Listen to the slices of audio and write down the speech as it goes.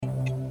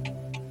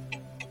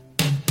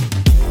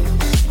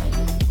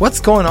What's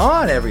going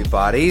on,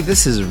 everybody?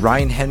 This is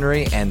Ryan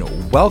Henry,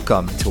 and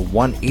welcome to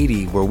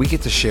 180, where we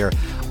get to share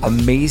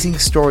amazing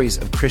stories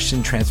of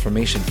Christian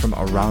transformation from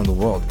around the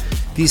world.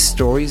 These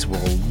stories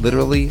will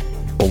literally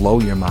blow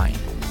your mind.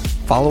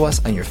 Follow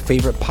us on your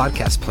favorite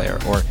podcast player,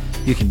 or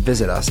you can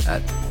visit us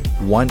at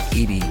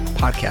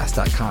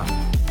 180podcast.com.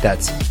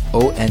 That's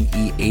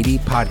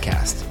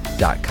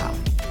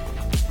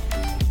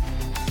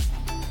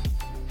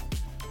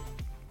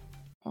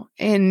ONE80podcast.com.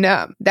 And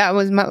that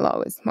was my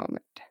lowest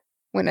moment,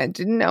 when I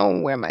didn't know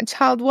where my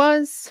child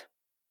was.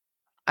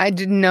 I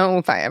didn't know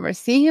if I ever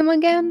see him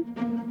again.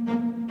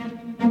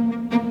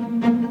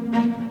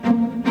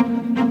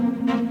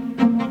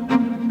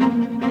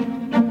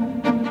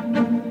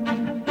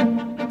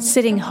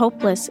 Sitting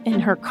hopeless in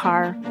her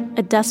car,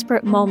 a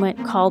desperate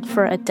moment called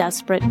for a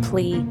desperate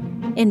plea.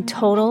 In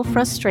total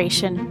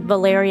frustration,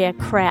 Valeria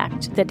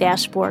cracked the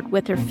dashboard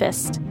with her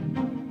fist.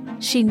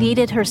 She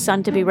needed her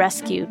son to be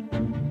rescued,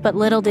 but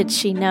little did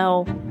she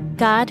know,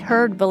 God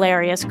heard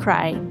Valeria's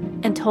cry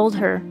and told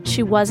her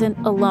she wasn't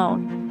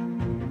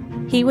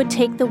alone. He would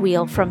take the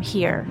wheel from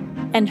here,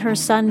 and her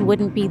son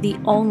wouldn't be the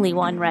only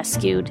one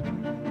rescued.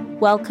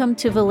 Welcome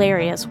to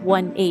Valeria's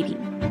 180.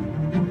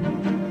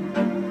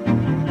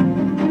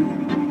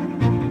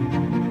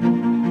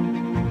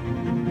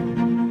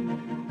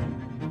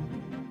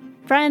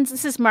 Friends,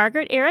 this is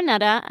Margaret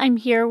Araneta. I'm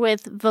here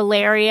with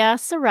Valeria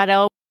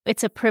Cerreto.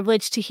 It's a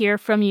privilege to hear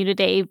from you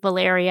today,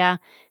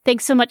 Valeria.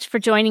 Thanks so much for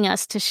joining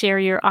us to share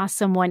your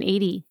awesome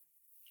 180.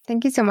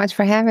 Thank you so much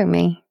for having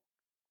me.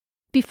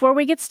 Before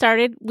we get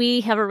started,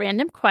 we have a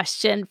random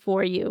question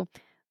for you.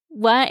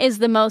 What is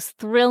the most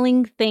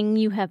thrilling thing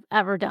you have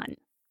ever done?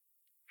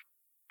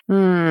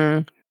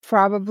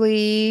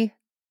 Probably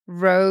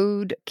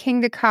rode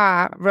King the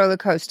Ka roller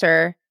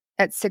coaster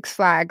at Six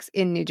Flags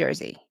in New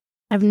Jersey.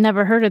 I've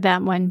never heard of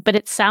that one, but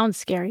it sounds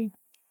scary.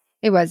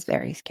 It was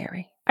very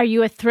scary. Are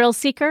you a thrill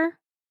seeker?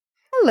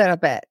 A little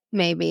bit,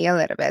 maybe a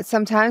little bit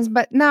sometimes,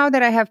 but now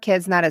that I have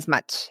kids, not as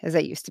much as I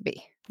used to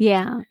be.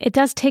 Yeah, it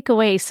does take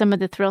away some of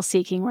the thrill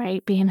seeking,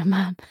 right? Being a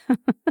mom.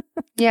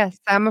 Yes,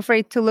 I'm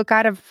afraid to look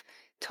out of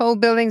tall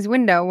building's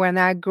window when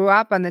I grew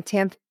up on the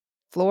 10th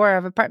floor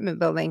of apartment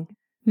building.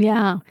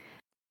 Yeah.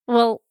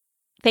 Well,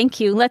 thank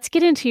you. Let's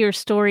get into your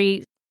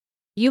story.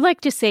 You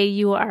like to say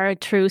you are a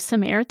true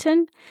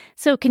Samaritan.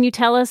 So can you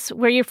tell us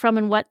where you're from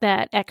and what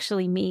that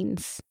actually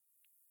means?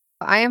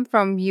 I am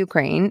from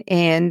Ukraine,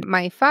 and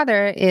my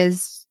father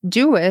is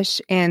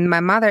Jewish, and my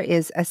mother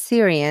is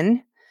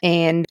Assyrian.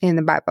 And in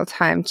the Bible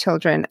time,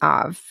 children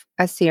of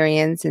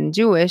Assyrians and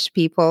Jewish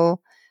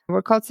people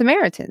were called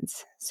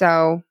Samaritans.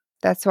 So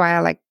that's why I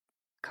like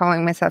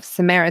calling myself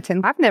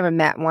Samaritan. I've never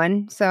met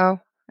one,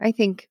 so I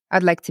think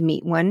I'd like to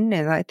meet one,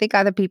 and I think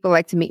other people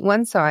like to meet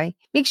one, so I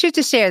make sure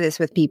to share this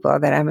with people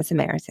that I'm a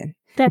Samaritan.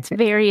 That's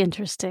very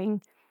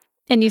interesting.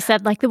 And you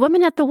said, like the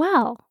woman at the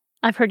well.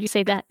 I've heard you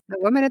say that. The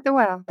woman at the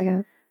well.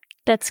 Yeah.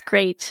 That's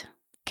great.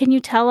 Can you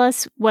tell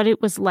us what it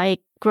was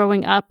like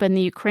growing up in the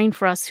Ukraine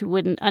for us who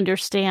wouldn't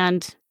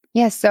understand?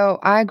 Yes, so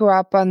I grew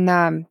up on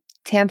the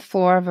 10th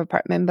floor of an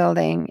apartment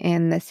building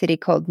in the city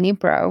called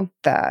Dnipro,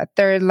 the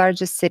third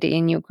largest city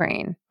in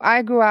Ukraine.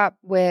 I grew up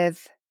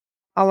with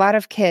a lot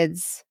of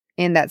kids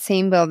in that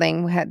same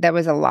building. There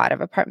was a lot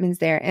of apartments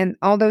there, and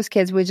all those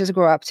kids would just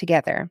grow up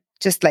together,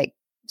 just like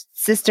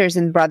sisters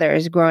and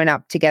brothers growing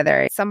up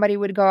together. Somebody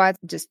would go out,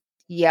 just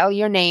yell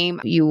your name.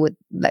 You would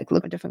like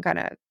look at different kind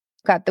of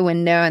cut the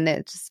window and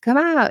then just come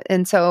out.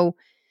 And so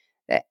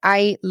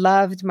I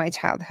loved my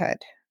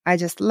childhood. I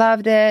just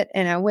loved it.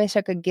 And I wish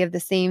I could give the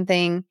same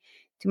thing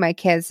to my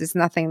kids. There's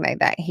nothing like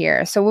that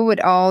here. So we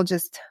would all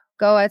just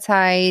go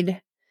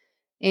outside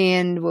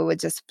and we would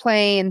just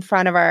play in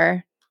front of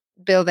our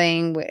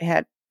building. We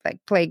had like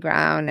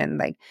playground, and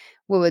like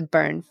we would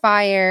burn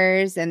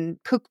fires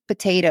and cook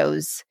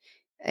potatoes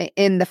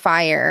in the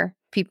fire.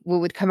 People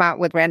would come out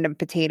with random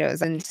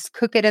potatoes and just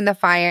cook it in the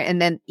fire and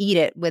then eat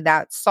it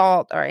without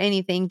salt or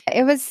anything.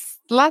 It was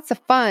lots of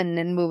fun,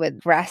 and we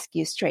would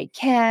rescue stray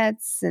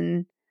cats,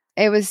 and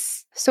it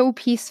was so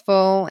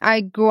peaceful.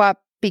 I grew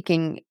up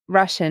speaking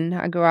Russian.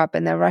 I grew up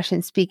in a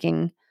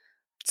Russian-speaking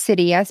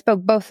city. I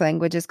spoke both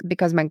languages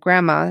because my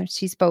grandma,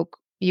 she spoke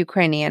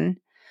Ukrainian,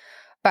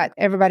 but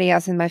everybody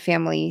else in my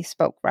family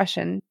spoke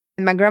Russian.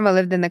 And my grandma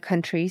lived in the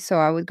country, so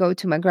I would go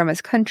to my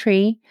grandma's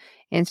country,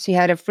 and she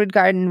had a fruit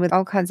garden with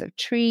all kinds of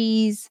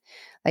trees,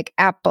 like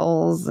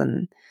apples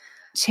and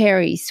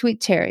cherries,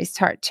 sweet cherries,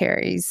 tart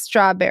cherries,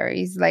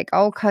 strawberries, like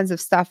all kinds of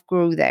stuff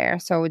grew there.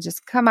 So I would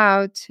just come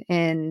out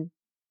and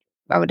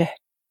I would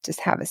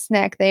just have a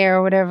snack there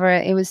or whatever.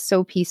 It was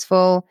so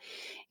peaceful.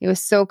 It was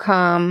so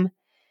calm.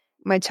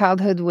 My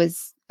childhood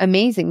was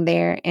amazing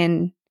there,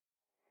 and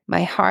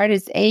my heart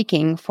is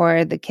aching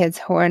for the kids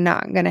who are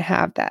not going to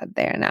have that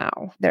there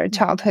now. Their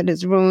childhood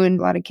is ruined.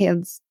 A lot of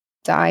kids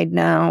died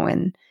now,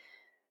 and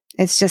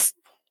it's just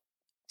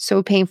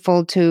so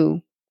painful to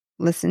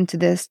listen to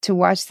this, to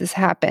watch this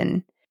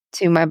happen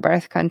to my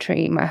birth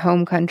country, my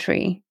home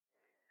country.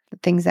 The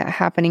things that are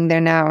happening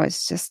there now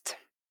is just,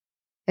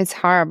 it's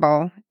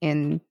horrible.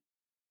 And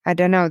I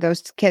don't know,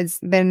 those kids,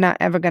 they're not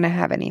ever going to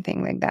have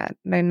anything like that.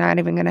 They're not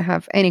even going to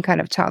have any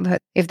kind of childhood.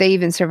 If they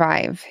even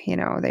survive,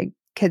 the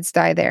kids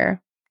die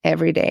there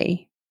every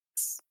day.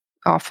 It's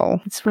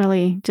awful. It's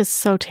really just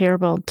so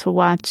terrible to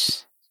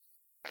watch,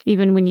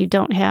 even when you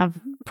don't have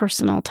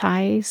personal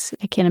ties.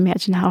 I can't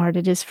imagine how hard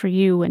it is for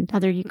you and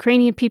other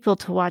Ukrainian people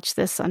to watch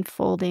this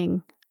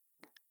unfolding.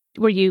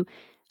 Were you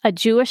a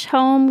Jewish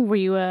home? Were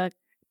you a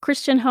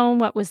Christian home?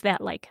 What was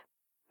that like?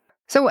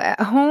 So at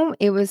home,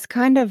 it was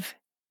kind of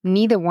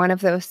neither one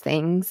of those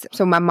things.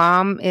 So my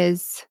mom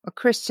is a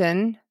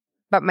Christian,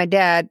 but my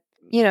dad,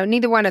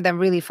 neither one of them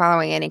really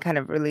following any kind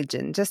of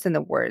religion, just in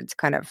the words,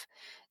 kind of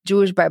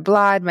Jewish by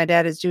blood. My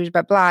dad is Jewish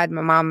by blood.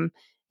 My mom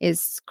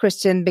is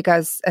Christian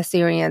because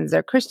Assyrians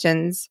are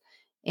Christians.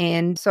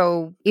 And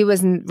so it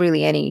wasn't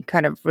really any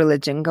kind of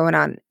religion going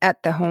on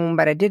at the home,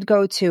 but I did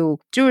go to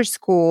Jewish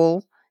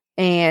school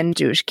and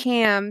Jewish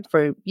camp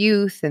for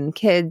youth and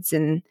kids.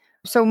 And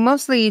so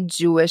mostly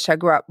Jewish. I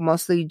grew up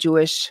mostly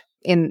Jewish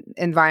in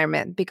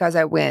environment because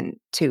I went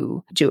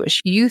to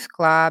Jewish youth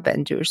club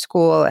and Jewish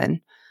school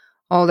and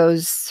all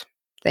those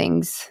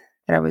things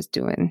that I was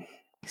doing.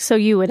 So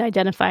you would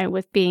identify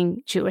with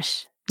being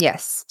Jewish?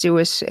 Yes,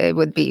 Jewish it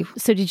would be.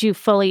 So did you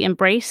fully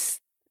embrace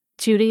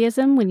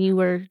Judaism when you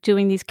were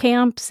doing these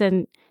camps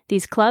and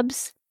these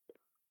clubs?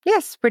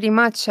 Yes, pretty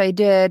much I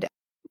did.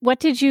 What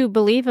did you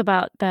believe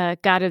about the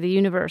God of the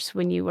universe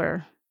when you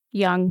were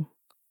young?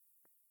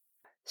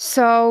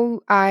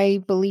 So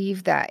I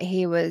believe that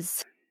he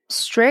was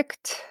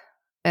strict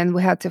and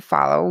we had to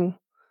follow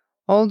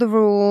all the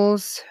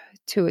rules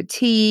to a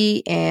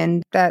T,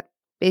 and that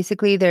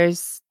basically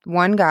there's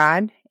one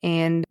God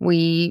and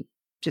we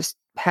just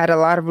had a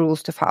lot of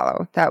rules to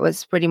follow. That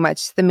was pretty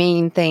much the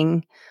main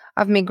thing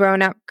of me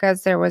growing up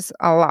because there was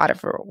a lot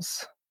of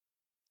rules.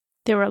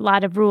 There were a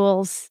lot of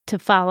rules to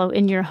follow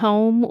in your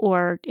home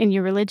or in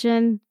your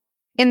religion?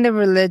 In the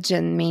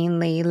religion,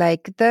 mainly,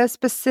 like the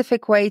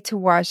specific way to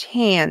wash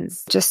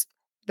hands, just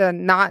the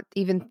not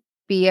even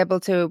be able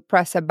to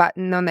press a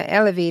button on the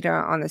elevator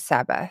on the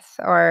Sabbath,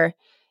 or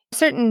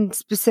certain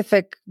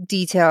specific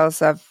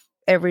details of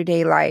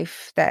everyday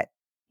life that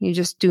you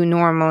just do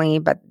normally,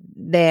 but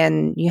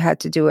then you had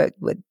to do it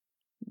with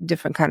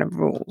different kind of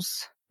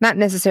rules. Not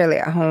necessarily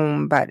at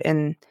home, but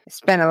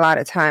spent a lot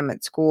of time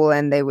at school,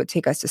 and they would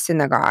take us to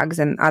synagogues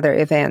and other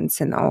events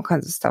and all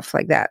kinds of stuff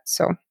like that.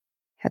 So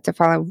had to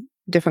follow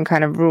different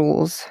kind of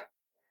rules.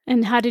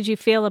 And how did you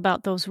feel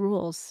about those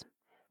rules?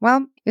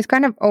 Well, it's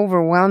kind of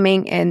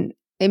overwhelming, and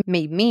it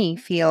made me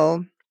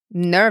feel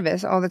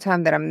nervous all the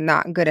time that I'm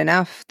not good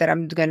enough, that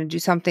I'm going to do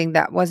something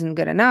that wasn't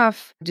good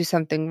enough, do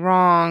something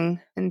wrong,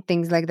 and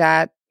things like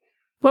that.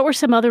 What were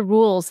some other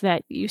rules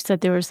that you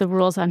said there was the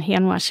rules on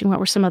hand washing? What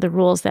were some other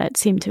rules that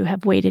seemed to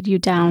have weighted you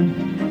down?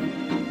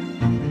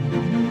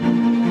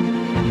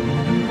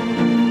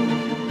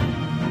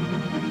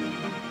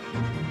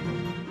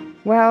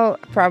 Well,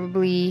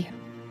 probably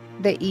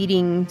the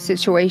eating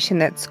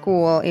situation at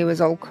school. It was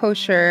all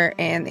kosher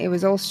and it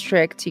was all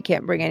strict. You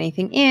can't bring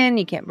anything in,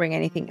 you can't bring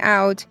anything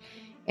out.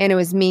 And it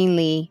was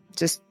mainly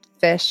just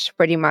fish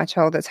pretty much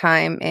all the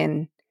time.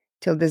 And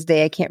till this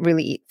day, I can't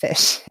really eat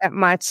fish that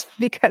much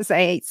because I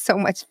ate so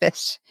much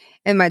fish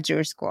in my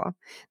Jewish school.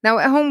 Now,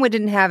 at home, we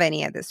didn't have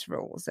any of these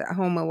rules. At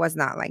home, it was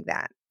not like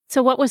that.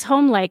 So what was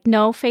home like?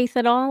 No faith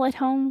at all at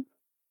home?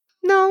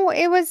 No,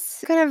 it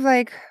was kind of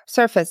like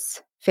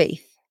surface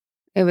faith.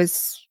 It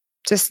was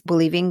just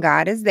believing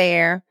God is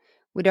there.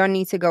 We don't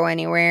need to go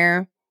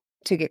anywhere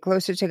to get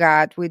closer to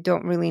God. We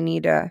don't really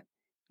need to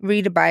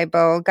read a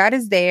Bible. God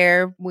is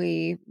there.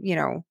 We,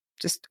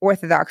 just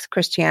Orthodox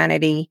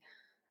Christianity.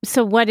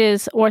 So what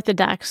is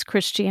Orthodox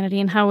Christianity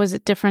and how is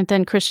it different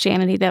than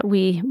Christianity that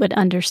we would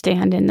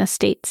understand in the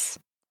States?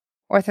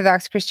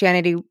 Orthodox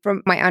Christianity,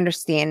 from my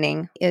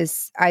understanding,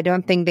 is I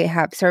don't think they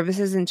have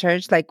services in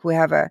church. Like we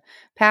have a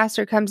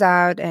pastor comes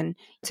out and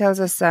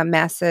tells us a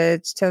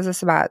message, tells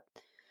us about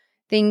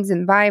things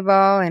in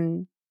Bible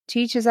and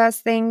teaches us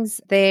things.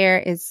 There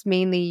is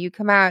mainly you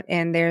come out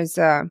and there's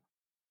a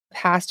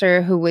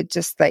pastor who would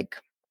just like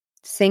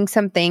sing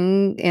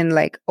something in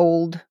like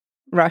old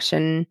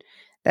Russian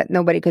that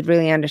nobody could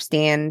really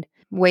understand,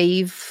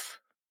 wave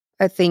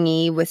a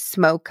thingy with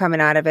smoke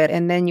coming out of it.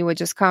 And then you would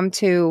just come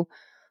to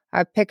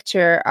a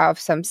picture of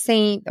some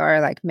saint or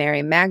like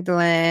Mary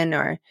Magdalene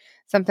or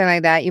something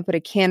like that. You put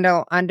a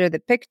candle under the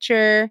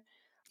picture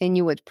and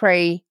you would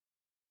pray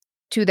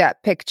to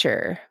that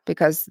picture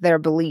because their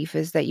belief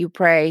is that you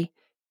pray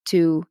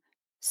to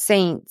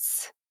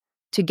saints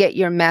to get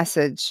your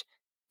message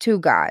to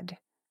God,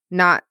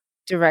 not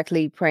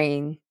directly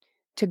praying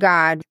to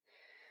God.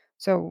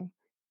 So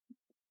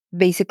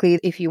basically,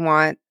 if you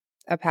want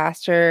a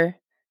pastor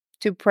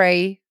to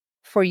pray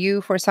for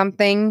you for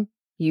something,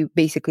 you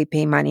basically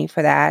pay money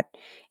for that.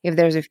 If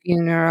there's a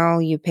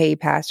funeral, you pay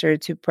pastor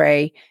to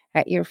pray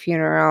at your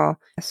funeral.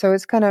 So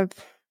it's kind of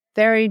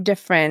very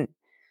different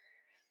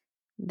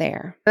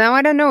there. Now,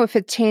 I don't know if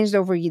it changed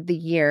over the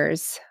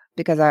years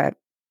because I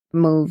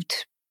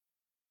moved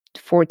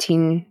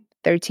 14,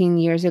 13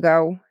 years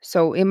ago.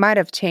 So it might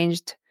have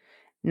changed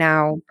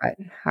now, but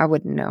I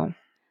wouldn't know.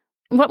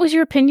 What was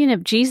your opinion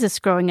of Jesus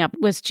growing up?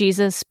 Was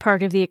Jesus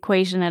part of the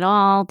equation at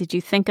all? Did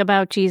you think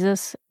about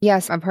Jesus?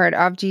 Yes, I've heard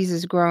of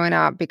Jesus growing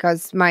up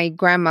because my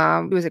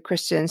grandma was a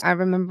Christian. I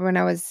remember when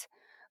I was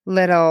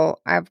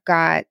little, I've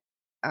got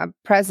a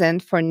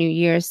present for New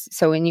Year's.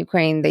 So in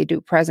Ukraine, they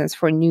do presents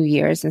for New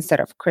Year's instead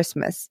of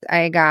Christmas.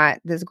 I got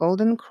this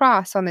golden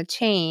cross on the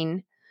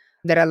chain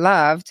that I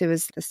loved. It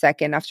was the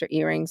second after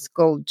earrings,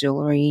 gold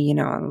jewelry,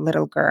 a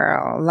little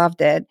girl,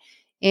 loved it.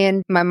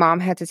 And my mom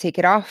had to take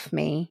it off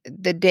me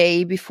the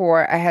day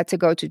before I had to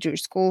go to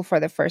Jewish school for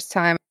the first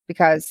time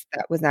because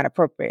that was not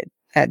appropriate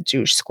at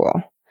Jewish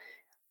school.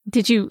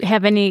 Did you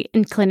have any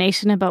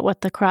inclination about what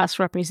the cross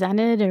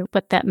represented or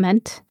what that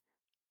meant?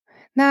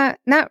 Not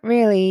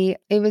really.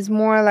 It was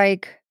more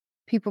like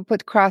people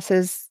put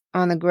crosses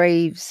on the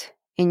graves.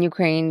 In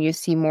Ukraine, you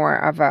see more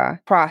of a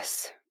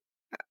cross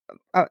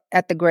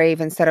at the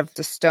grave instead of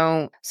the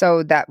stone.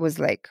 So that was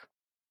like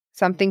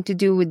something to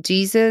do with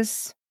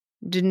Jesus.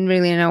 Didn't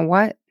really know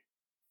what.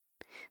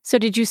 So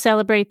did you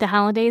celebrate the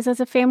holidays as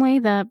a family,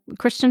 the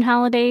Christian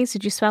holidays?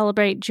 Did you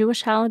celebrate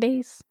Jewish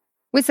holidays?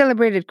 We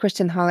celebrated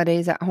Christian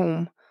holidays at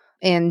home,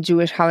 and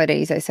Jewish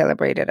holidays I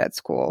celebrated at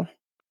school.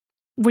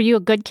 Were you a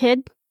good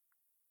kid?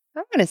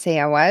 I'm going to say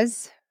I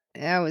was.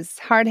 I was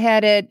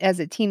hard-headed as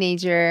a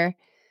teenager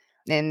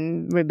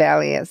and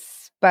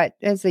rebellious. But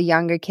as a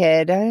younger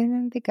kid, I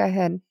don't think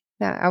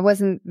I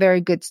wasn't a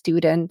very good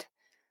student.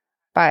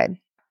 But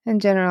in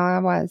general,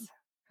 I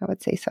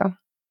would say so.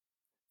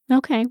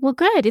 Okay, well,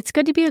 good. It's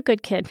good to be a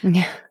good kid.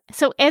 Yeah.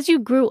 So as you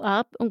grew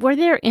up, were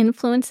there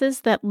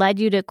influences that led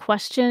you to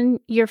question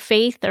your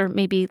faith or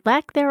maybe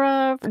lack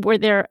thereof? Were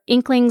there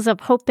inklings of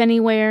hope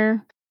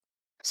anywhere?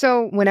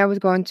 So when I was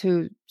going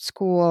to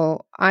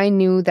school, I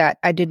knew that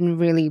I didn't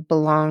really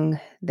belong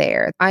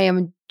there. I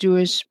am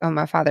Jewish on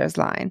my father's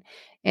line.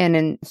 And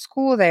in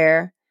school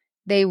there,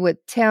 they would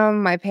tell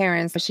my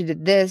parents, she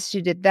did this,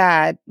 she did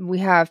that. We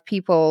have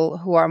people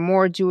who are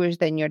more Jewish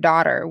than your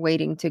daughter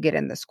waiting to get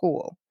in the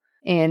school.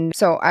 And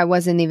so I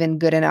wasn't even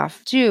good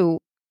enough Jew.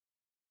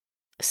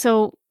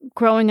 So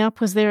growing up,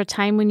 was there a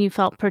time when you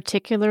felt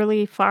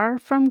particularly far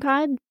from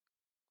God?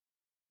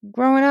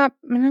 Growing up,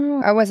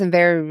 no, I wasn't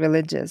very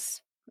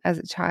religious as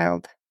a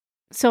child.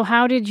 So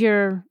how did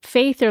your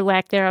faith or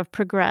lack thereof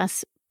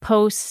progress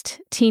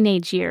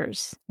post-teenage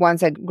years?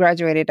 Once I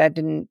graduated, I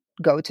didn't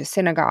go to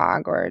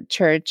synagogue or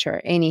church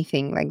or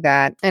anything like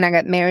that. And I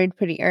got married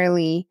pretty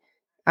early.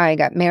 I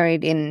got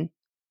married in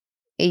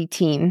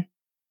 18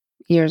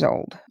 years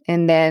old.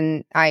 And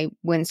then I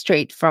went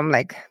straight from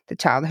like the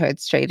childhood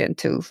straight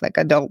into like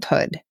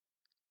adulthood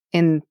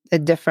in a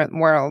different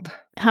world.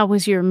 How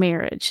was your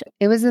marriage?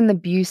 It was an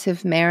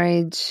abusive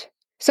marriage.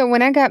 So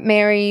when I got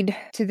married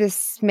to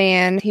this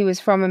man, he was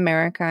from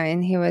America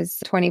and he was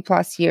 20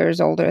 plus years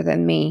older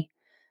than me.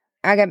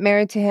 I got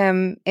married to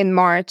him in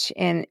March,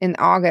 and in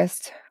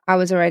August, I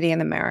was already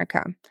in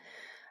America.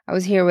 I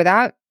was here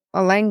without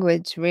a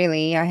language,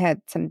 really. I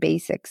had some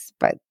basics,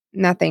 but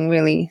nothing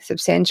really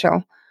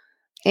substantial.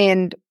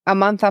 And a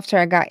month after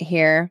I got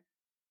here,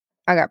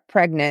 I got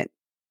pregnant,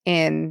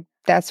 and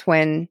that's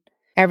when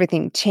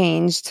everything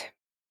changed.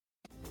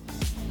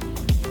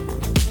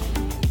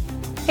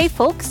 Hey,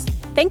 folks.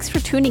 Thanks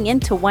for tuning in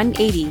to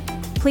 180.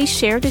 Please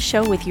share the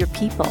show with your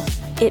people.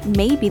 It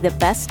may be the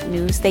best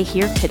news they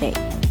hear today.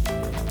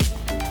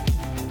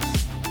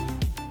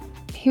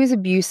 He was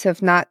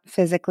abusive, not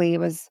physically. It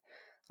was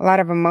a lot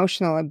of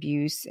emotional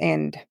abuse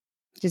and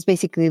just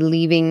basically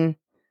leaving.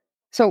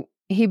 So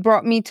he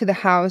brought me to the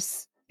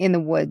house in the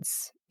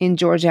woods in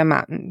Georgia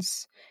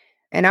mountains.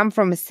 And I'm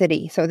from a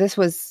city, so this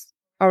was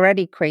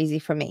already crazy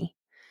for me.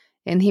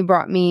 And he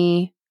brought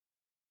me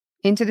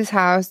into this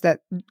house that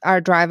our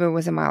driver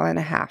was a mile and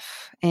a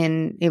half.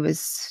 And it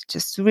was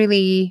just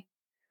really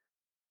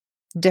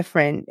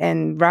different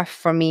and rough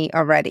for me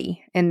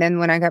already. And then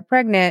when I got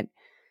pregnant,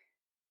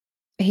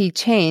 he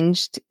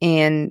changed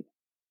and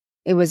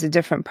it was a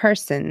different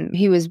person.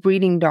 He was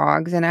breeding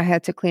dogs and I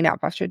had to clean up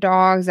after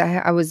dogs.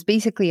 I was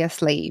basically a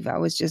slave. I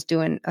was just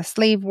doing a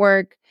slave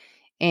work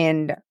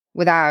and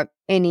without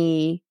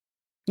any,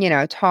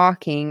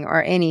 talking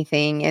or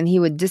anything. And he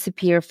would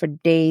disappear for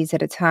days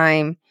at a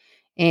time.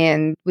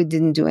 And we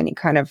didn't do any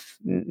kind of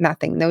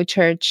nothing, no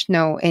church,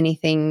 no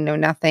anything, no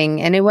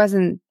nothing. And it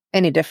wasn't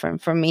any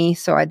different for me.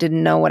 So I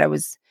didn't know what I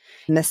was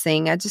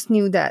missing. I just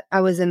knew that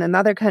I was in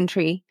another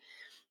country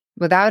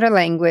without a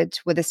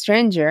language, with a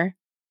stranger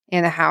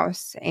in the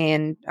house,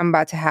 and I'm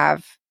about to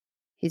have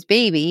his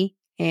baby,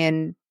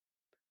 and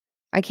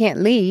I can't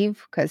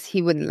leave because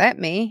he wouldn't let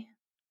me,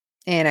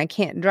 and I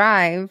can't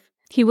drive.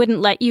 He wouldn't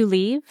let you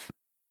leave?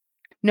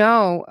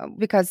 No,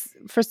 because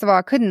first of all,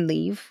 I couldn't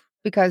leave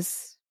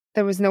because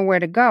there was nowhere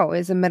to go. It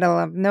was the middle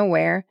of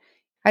nowhere.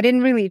 I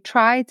didn't really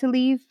try to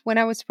leave when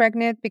I was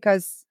pregnant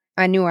because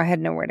I knew I had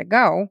nowhere to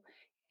go,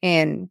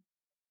 and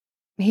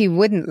he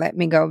wouldn't let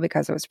me go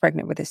because I was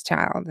pregnant with his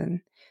child.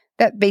 And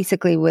that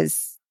basically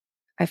was,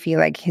 I feel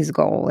like, his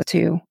goal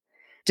to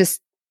just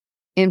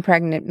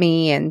impregnate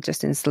me and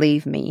just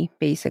enslave me,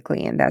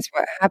 basically. And that's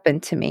what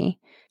happened to me.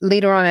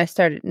 Later on, I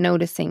started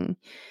noticing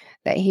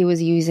that he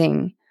was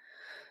using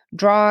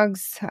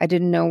drugs. I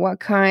didn't know what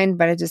kind,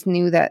 but I just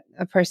knew that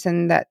a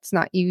person that's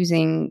not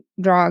using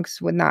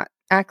drugs would not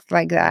act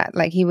like that.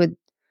 Like he would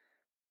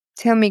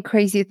tell me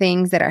crazy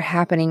things that are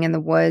happening in the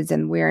woods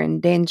and we're in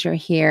danger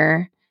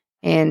here.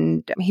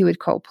 And he would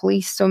call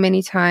police so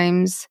many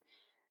times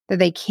that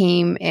they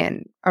came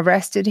and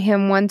arrested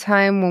him one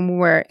time when we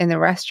were in the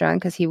restaurant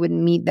because he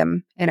wouldn't meet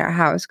them in our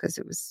house because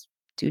it was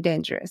too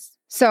dangerous.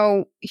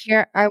 So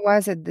here I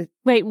was at the...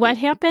 Wait, what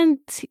happened?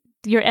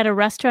 You're at a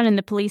restaurant and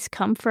the police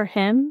come for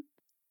him?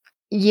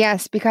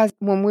 Yes, because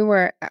when we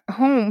were at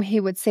home, he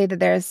would say that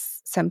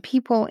there's some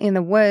people in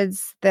the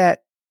woods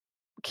that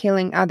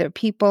killing other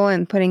people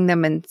and putting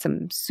them in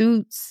some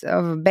suits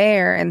of a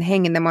bear and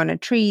hanging them on the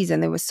trees.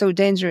 And it was so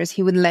dangerous.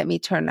 He wouldn't let me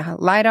turn the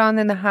light on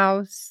in the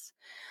house.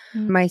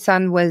 My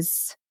son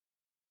was,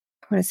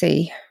 I want to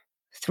say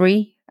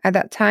 3 at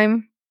that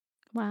time.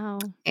 Wow.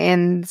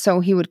 And so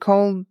he would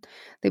call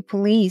the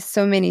police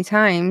so many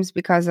times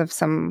because of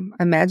some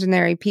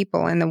imaginary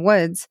people in the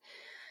woods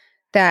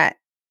that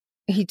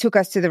he took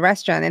us to the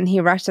restaurant and he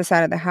rushed us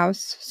out of the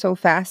house so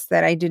fast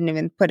that I didn't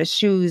even put his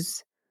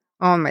shoes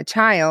on my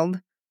child.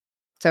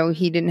 So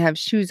he didn't have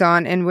shoes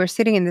on. And we're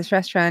sitting in this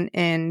restaurant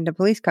and the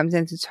police comes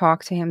in to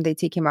talk to him. They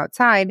take him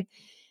outside.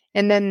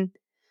 And then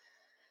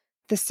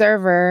the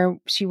server,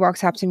 she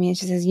walks up to me and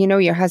she says,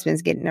 your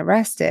husband's getting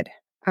arrested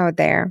out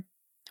there.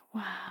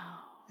 Wow.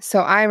 So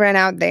I ran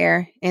out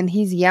there and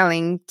he's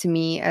yelling to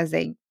me as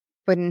they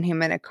putting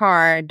him in a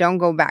car, don't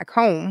go back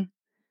home.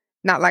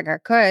 Not like I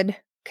could,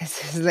 because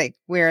it's like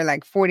we're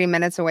like 40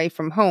 minutes away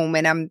from home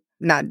and I'm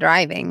not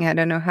driving. I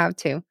don't know how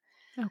to.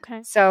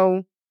 Okay.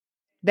 So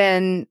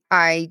then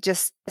I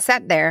just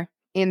sat there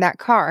in that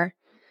car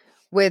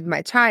with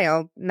my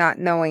child, not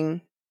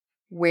knowing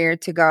where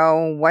to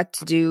go, what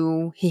to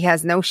do. He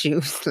has no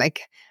shoes.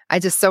 Like, I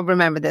just so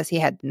remember this. He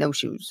had no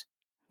shoes.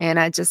 And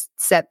I just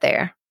sat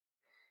there.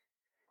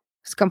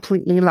 Was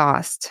completely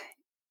lost.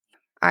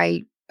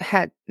 I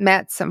had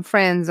met some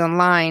friends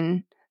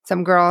online,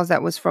 some girls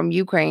that was from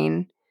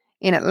Ukraine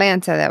in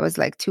Atlanta that was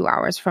like 2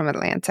 hours from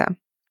Atlanta.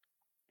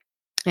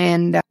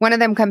 And one of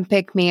them come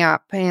pick me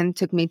up and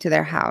took me to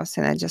their house.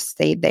 And I just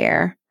stayed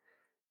there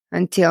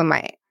until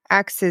my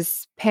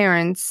ex's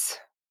parents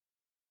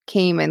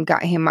came and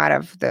got him out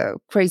of the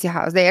crazy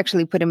house. They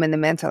actually put him in the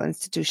mental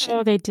institution.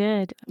 Oh, they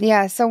did.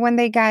 Yeah. So when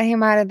they got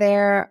him out of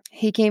there,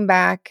 he came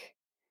back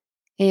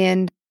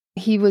and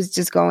he was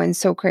just going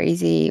so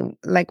crazy.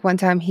 Like one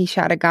time he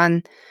shot a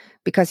gun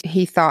because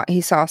he thought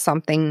he saw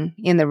something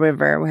in the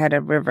river. We had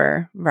a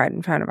river right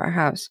in front of our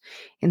house.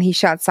 And he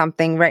shot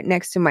something right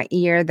next to my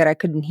ear that I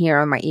couldn't hear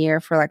on my ear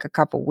for like a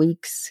couple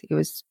weeks. It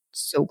was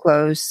so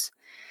close.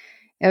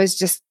 It was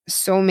just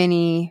so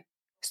many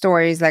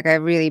stories. Like I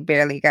really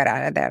barely got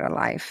out of that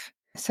alive.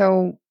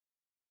 So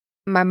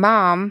my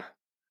mom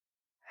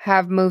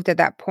have moved at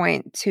that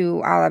point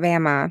to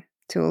Alabama,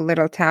 to a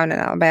little town in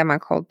Alabama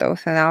called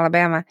Dothan,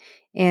 Alabama.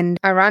 And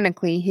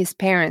ironically, his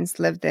parents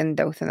lived in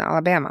Dothan,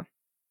 Alabama.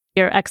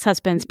 Your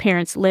ex-husband's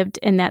parents lived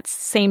in that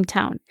same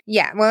town.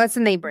 Yeah, well, it's a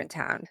neighboring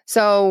town.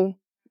 So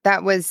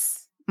that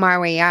was my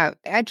way out.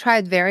 I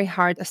tried very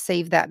hard to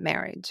save that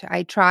marriage.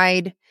 I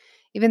tried,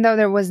 even though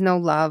there was no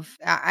love.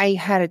 I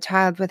had a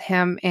child with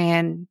him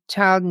and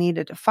child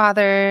needed a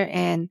father.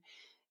 And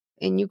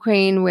in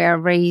Ukraine, we are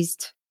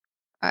raised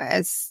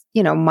as,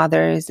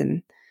 mothers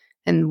and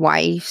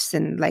wives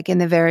and like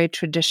in a very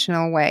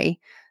traditional way.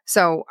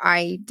 So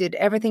I did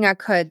everything I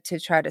could to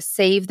try to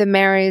save the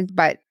marriage,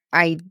 but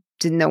I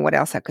didn't know what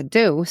else I could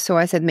do. So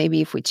I said,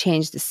 maybe if we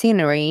change the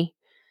scenery,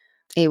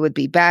 it would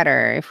be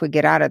better if we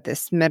get out of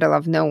this middle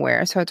of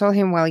nowhere. So I told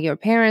him, well, your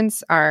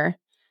parents are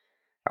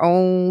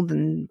old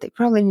and they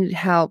probably need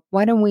help.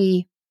 Why don't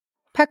we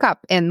pack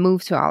up and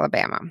move to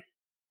Alabama?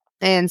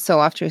 And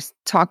so after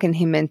talking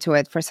him into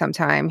it for some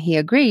time, he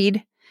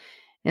agreed.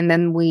 And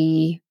then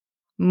we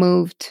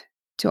moved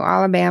to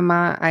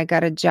Alabama. I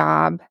got a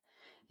job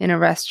in a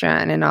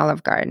restaurant in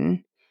Olive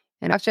Garden.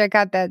 And after I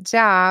got that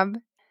job,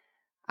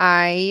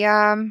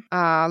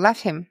 I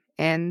left him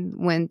and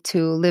went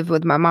to live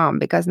with my mom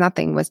because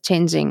nothing was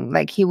changing.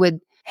 Like he would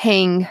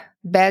hang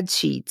bed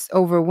sheets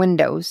over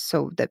windows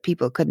so that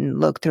people couldn't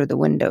look through the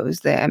windows,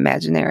 the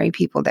imaginary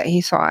people that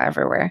he saw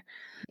everywhere.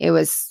 It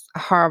was a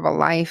horrible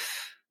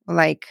life.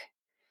 Like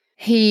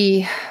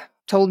he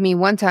told me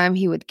one time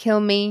he would kill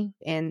me.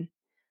 And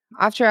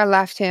after I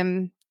left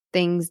him,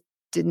 things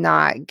did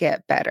not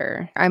get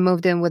better. I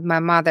moved in with my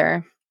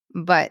mother,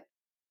 but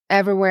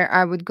everywhere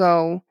I would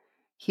go,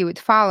 he would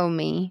follow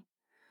me.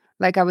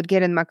 Like I would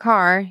get in my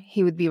car,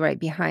 he would be right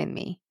behind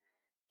me.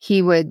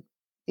 He would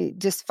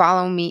just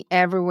follow me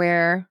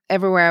everywhere.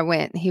 Everywhere I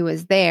went, he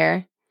was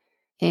there.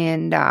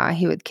 And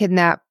he would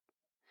kidnap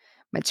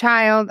my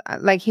child.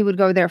 Like he would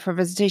go there for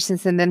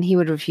visitations and then he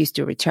would refuse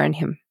to return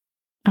him.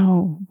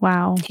 Oh,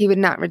 wow. He would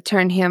not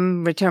return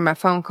my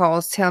phone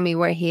calls, tell me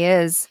where he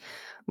is,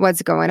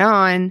 what's going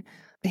on.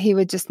 He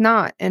would just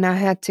not. And I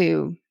had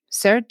to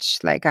search.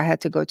 Like I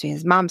had to go to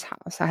his mom's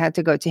house. I had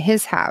to go to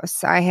his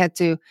house. I had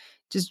to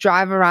just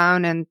drive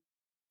around and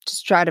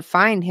just try to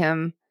find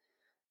him.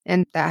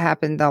 And that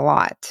happened a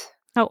lot.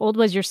 How old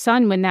was your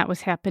son when that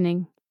was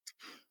happening?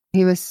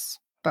 He was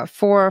about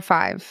 4 or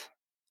 5.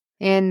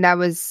 And that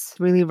was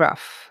really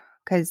rough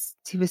because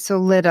he was so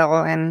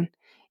little and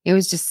it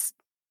was just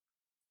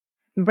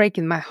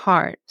breaking my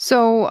heart.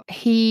 So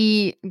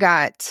he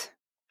got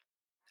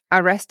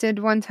arrested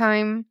one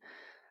time.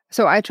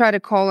 So I tried to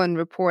call and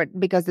report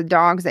because the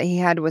dogs that he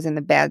had was in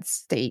a bad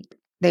state.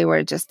 They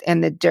were just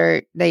in the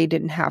dirt. They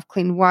didn't have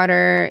clean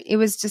water. It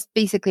was just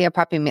basically a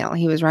puppy mill.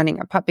 He was running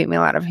a puppy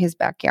mill out of his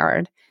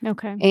backyard.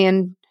 Okay.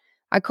 And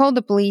I called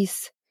the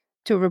police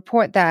to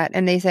report that.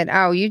 And they said,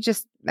 oh, you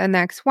just an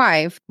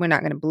ex-wife. We're not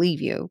going to believe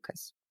you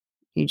because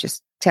you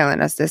just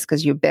telling us this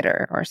because you're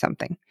bitter or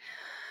something.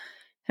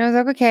 And I was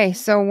like, okay.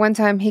 So one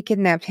time he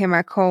kidnapped him.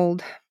 I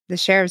called the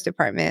sheriff's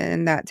department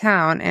in that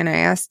town and I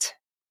asked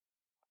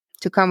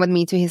to come with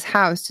me to his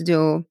house to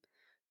do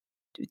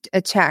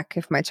a check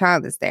if my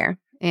child is there.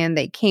 And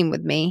they came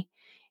with me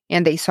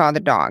and they saw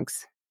the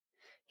dogs.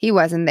 He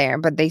wasn't there,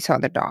 but they saw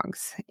the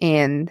dogs.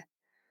 And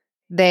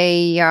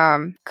they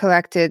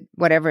collected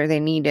whatever they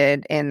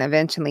needed. And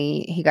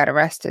eventually he got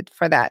arrested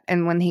for that.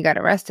 And when he got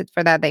arrested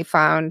for that, they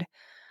found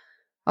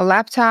a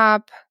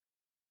laptop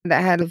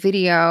that had a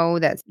video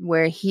that's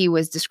where he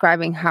was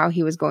describing how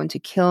he was going to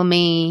kill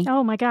me.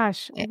 Oh my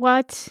gosh.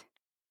 What?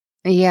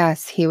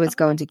 Yes, he was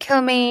going to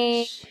kill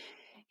me.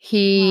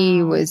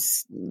 He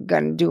was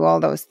going to do all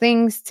those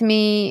things to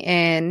me.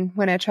 And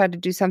when I tried to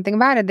do something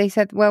about it, they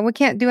said, well, we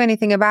can't do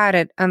anything about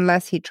it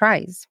unless he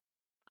tries.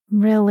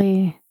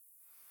 Really?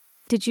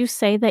 Did you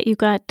say that you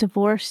got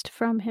divorced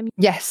from him?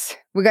 Yes,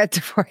 we got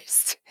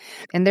divorced.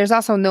 And there's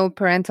also no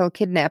parental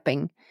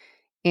kidnapping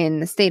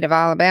in the state of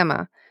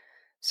Alabama.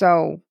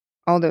 So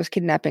all those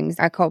kidnappings,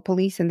 I call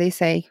police and they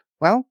say,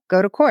 well,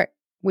 go to court,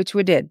 which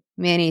we did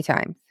many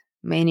times,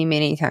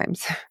 many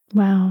times.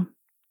 Wow.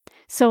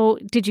 So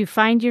did you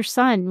find your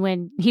son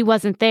when he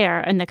wasn't there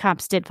and the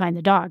cops did find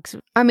the dogs?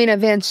 I mean,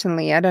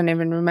 eventually, I don't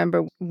even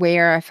remember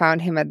where I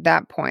found him at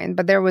that point,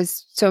 but there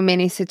was so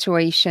many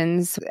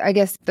situations. I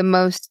guess the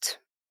most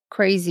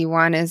crazy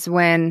one is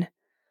when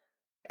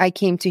I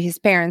came to his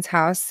parents'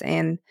 house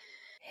and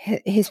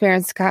his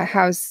parents'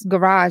 house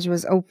garage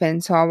was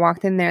open. So I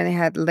walked in there and they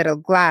had a little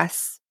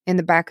glass in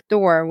the back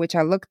door, which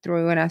I looked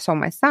through and I saw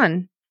my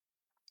son.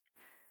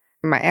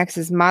 My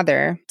ex's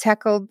mother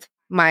tackled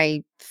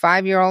my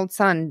 5-year-old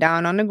son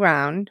down on the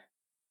ground.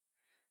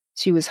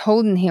 She was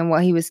holding him while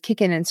he was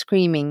kicking and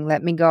screaming,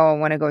 let me go, I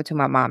want to go to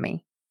my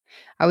mommy.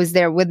 I was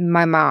there with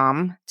my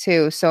mom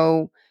too.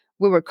 So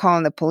we were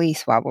calling the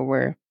police while we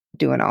were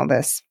doing all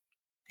this.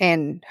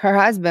 And her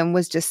husband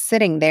was just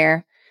sitting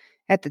there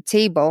at the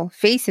table,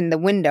 facing the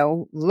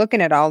window,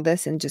 looking at all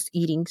this and just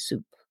eating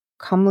soup.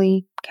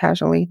 Calmly,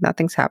 casually,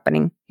 nothing's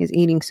happening. He's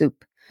eating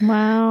soup.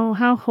 Wow,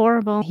 how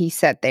horrible. He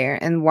sat there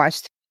and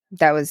watched.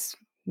 That was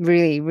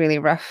really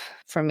rough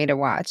for me to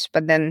watch.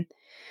 But then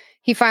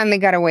he finally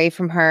got away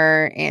from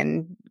her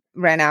and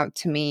ran out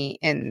to me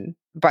and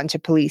a bunch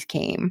of police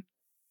came.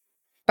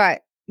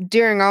 But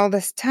during all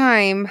this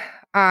time,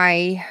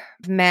 I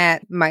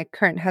met my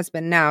current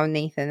husband now,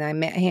 Nathan. I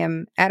met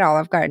him at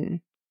Olive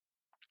Garden.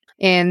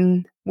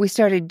 And we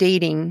started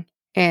dating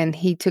and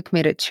he took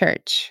me to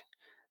church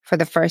for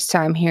the first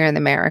time here in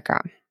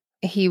America.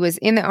 He was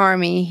in the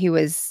Army. He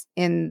was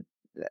in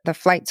the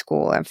flight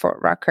school at Fort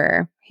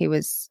Rucker. He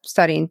was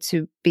studying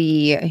to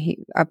be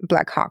a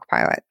Black Hawk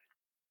pilot.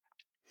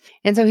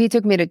 And so he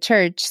took me to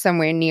church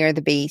somewhere near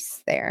the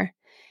base there.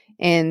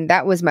 And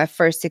that was my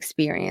first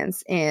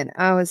experience. And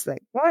I was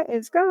like, what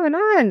is going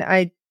on?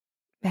 I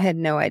had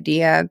no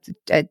idea.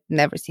 I'd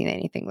never seen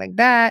anything like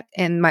that.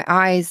 And my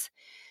eyes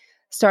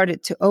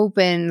started to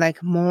open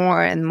like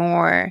more and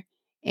more.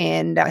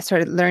 And I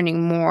started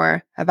learning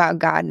more about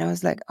God. And I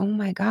was like, oh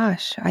my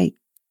gosh, I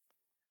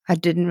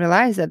didn't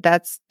realize that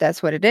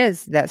that's what it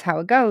is. That's how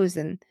it goes.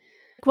 And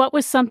what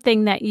was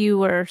something that you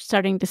were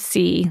starting to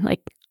see?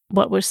 Like,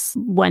 what was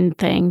one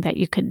thing that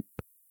you could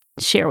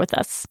share with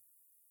us?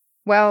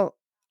 Well,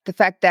 the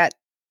fact that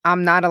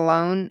I'm not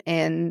alone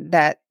and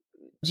that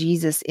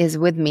Jesus is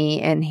with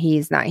me and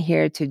he's not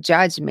here to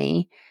judge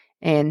me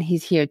and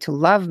he's here to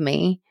love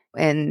me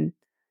and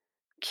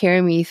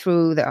carry me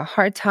through the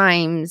hard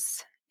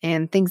times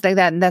and things like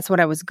that. And that's what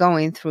I was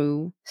going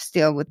through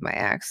still with my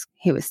ex.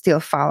 He was still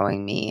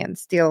following me and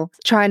still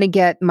trying to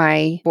get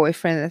my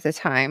boyfriend at the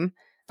time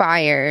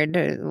fired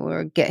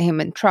or get him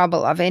in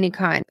trouble of any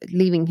kind,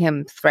 leaving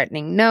him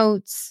threatening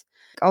notes,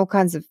 all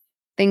kinds of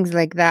things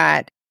like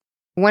that.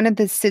 One of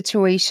the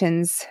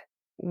situations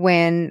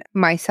when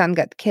my son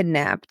got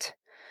kidnapped,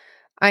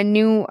 I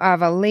knew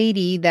of a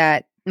lady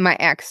that my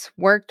ex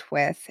worked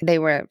with. They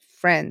were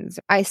friends.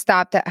 I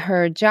stopped at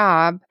her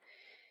job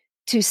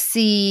to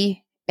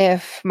see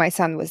if my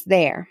son was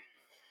there.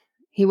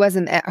 He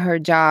wasn't at her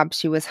job.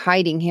 She was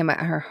hiding him at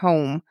her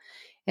home.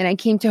 And I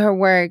came to her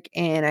work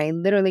and I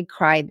literally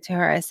cried to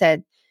her. I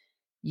said,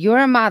 you're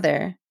a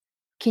mother.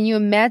 Can you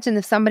imagine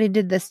if somebody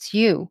did this to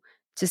you?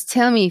 Just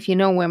tell me if you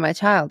know where my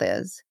child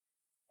is.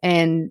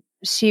 And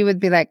she would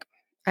be like,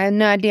 I have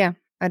no idea.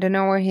 I don't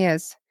know where he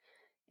is.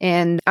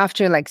 And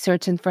after like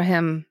searching for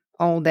him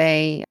all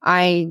day,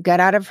 I got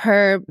out of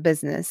her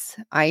business.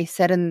 I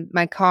sat in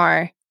my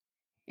car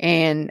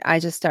and I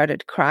just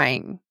started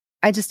crying.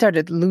 I just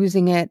started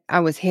losing it. I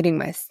was hitting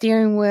my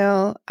steering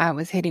wheel. I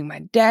was hitting my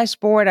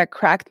dashboard. I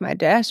cracked my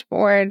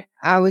dashboard.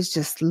 I was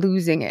just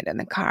losing it in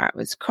the car. I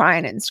was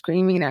crying and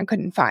screaming. I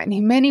couldn't find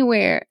him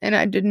anywhere. And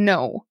I didn't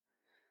know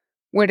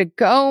where to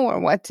go or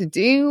what to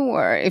do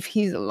or if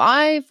he's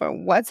alive or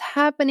what's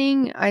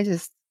happening. I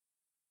just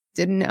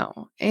didn't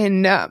know.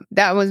 And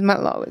that was my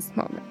lowest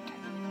moment,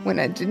 when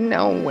I didn't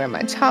know where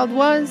my child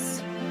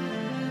was.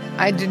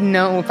 I didn't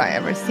know if I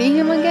ever see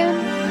him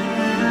again.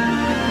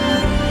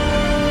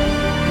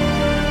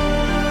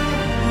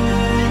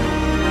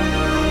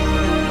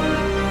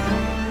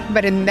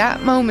 But in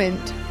that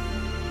moment,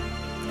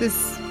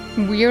 this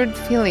weird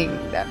feeling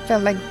that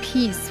felt like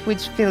peace,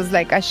 which feels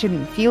like I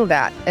shouldn't feel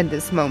that at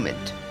this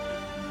moment,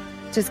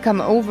 just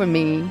come over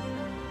me.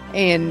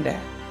 And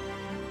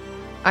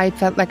I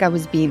felt like I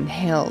was being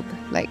held,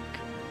 like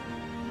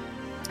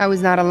I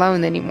was not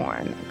alone anymore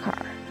in the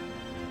car.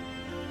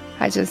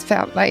 I just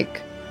felt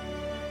like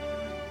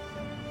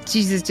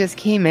Jesus just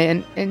came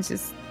in and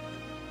just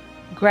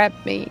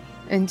grabbed me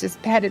and just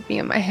patted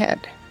me on my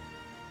head.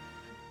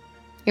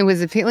 It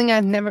was a feeling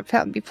I've never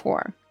felt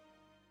before.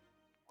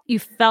 You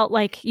felt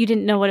like you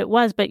didn't know what it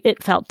was, but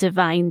it felt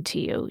divine to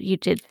you. You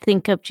did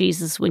think of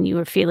Jesus when you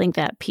were feeling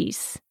that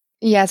peace.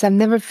 Yes, I've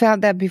never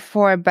felt that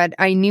before, but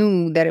I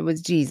knew that it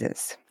was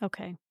Jesus.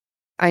 Okay.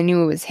 I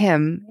knew it was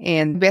him.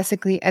 And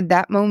basically at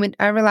that moment,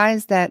 I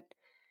realized that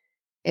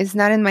it's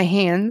not in my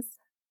hands.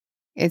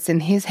 It's in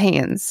his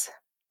hands.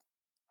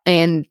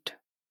 And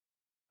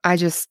I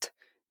just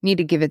need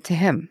to give it to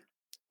him.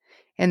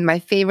 And my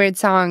favorite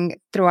song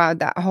throughout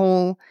that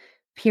whole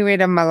period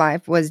of my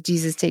life was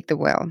Jesus Take the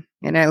Wheel.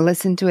 And I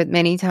listened to it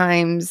many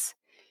times.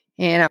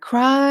 And I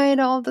cried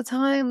all the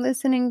time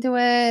listening to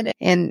it.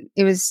 And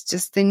it was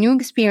just a new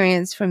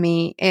experience for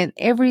me. And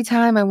every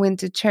time I went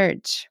to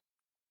church,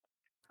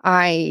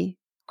 I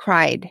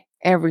cried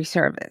every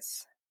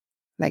service.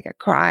 Like I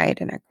cried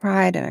and I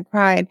cried and I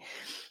cried.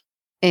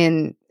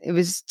 And it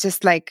was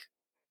just like,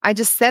 I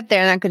just sat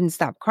there and I couldn't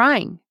stop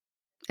crying.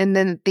 And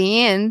then at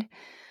the end,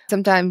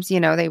 sometimes,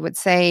 they would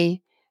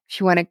say, if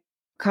you want to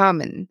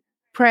come and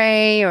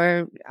pray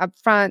or up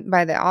front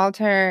by the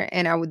altar,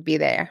 and I would be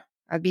there.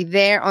 I'd be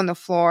there on the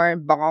floor,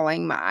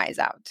 bawling my eyes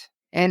out.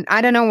 And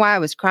I don't know why I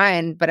was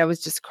crying, but I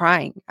was just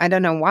crying. I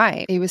don't know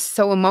why. It was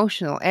so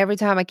emotional. Every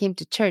time I came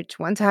to church,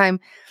 one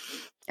time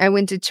I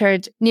went to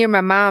church near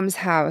my mom's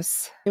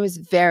house. It was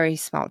a very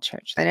small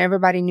church, and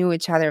everybody knew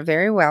each other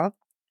very well.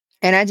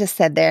 And I just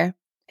sat there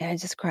and I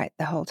just cried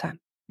the whole time.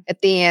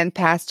 At the end,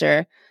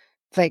 pastor,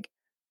 like,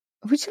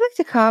 would you like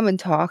to come and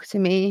talk to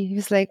me? He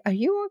was like, are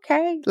you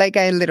okay? Like,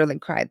 I literally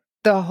cried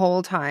the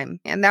whole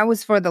time. And that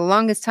was for the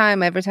longest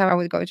time. Every time I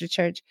would go to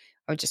church,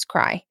 I would just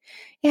cry.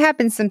 It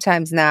happens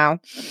sometimes now,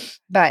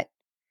 but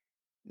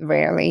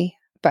rarely.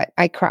 But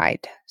I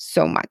cried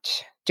so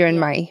much during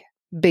my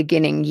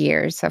beginning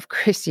years of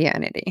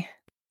Christianity.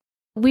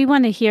 We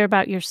want to hear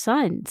about your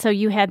son. So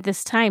you had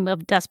this time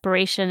of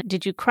desperation.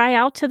 Did you cry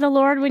out to the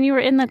Lord when you were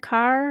in the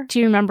car? Do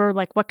you remember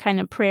what kind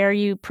of prayer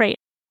you prayed?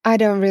 I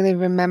don't really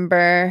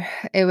remember.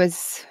 It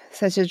was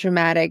such a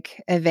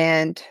dramatic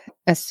event.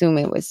 Assume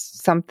it was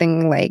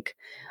something like,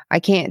 I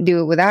can't do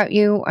it without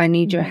you. I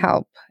need your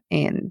help.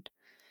 And,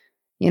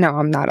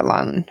 I'm not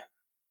alone.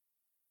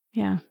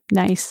 Yeah,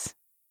 nice.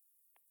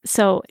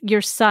 So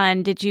your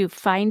son, did you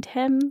find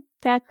him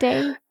that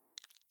day?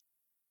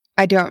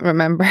 I don't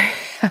remember.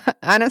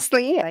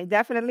 Honestly, I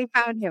definitely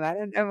found him. I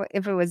don't know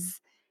if it was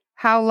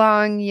how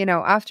long,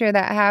 after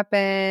that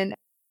happened.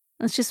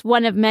 It's just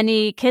one of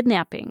many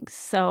kidnappings.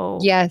 So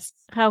yes,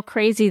 how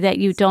crazy that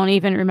you don't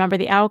even remember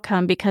the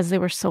outcome because there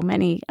were so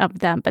many of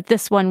them. But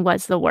this one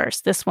was the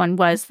worst. This one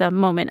was the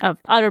moment of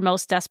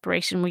uttermost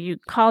desperation where you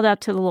called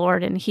out to the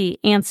Lord and he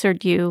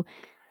answered you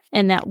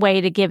in that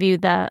way to give you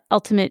the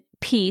ultimate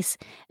peace.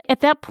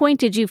 At that point,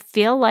 did you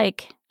feel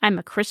like, I'm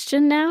a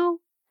Christian now?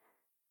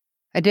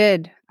 I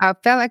did. I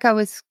felt like I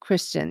was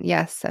Christian.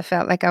 Yes, I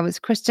felt like I was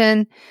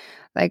Christian,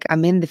 like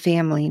I'm in the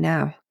family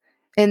now.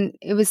 And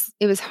it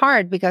was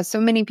hard because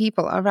so many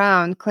people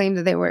around claimed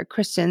that they were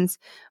Christians,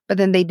 but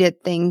then they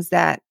did things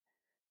that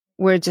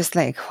were just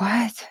like,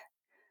 what?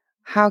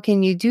 How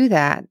can you do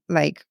that?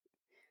 Like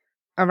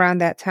around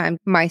that time,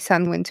 my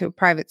son went to a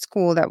private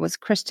school that was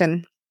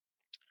Christian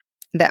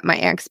that my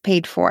ex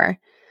paid for.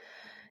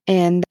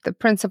 And the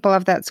principal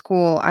of that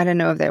school, I don't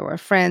know if they were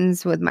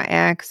friends with my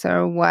ex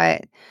or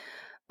what,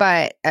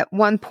 but at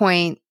one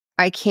point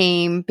I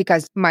came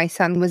because my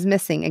son was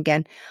missing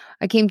again.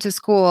 I came to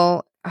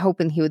school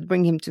hoping he would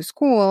bring him to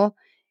school,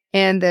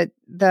 and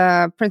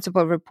the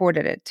principal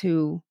reported it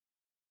to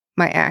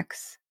my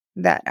ex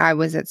that I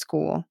was at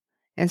school.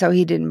 And so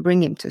he didn't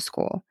bring him to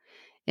school.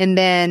 And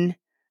then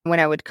when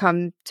I would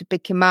come to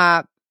pick him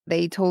up,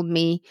 they told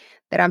me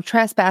that I'm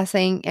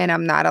trespassing and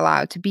I'm not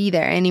allowed to be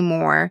there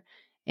anymore.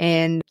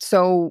 And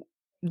so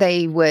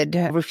they would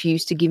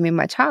refuse to give me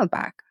my child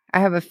back. I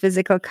have a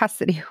physical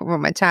custody over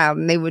my child,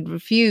 and they would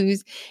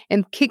refuse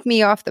and kick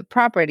me off the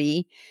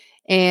property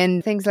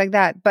and things like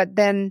that. But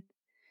then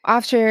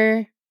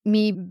after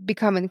me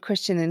becoming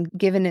Christian and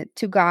giving it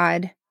to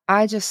God,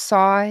 I just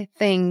saw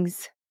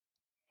things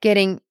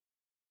getting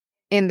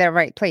in the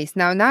right place.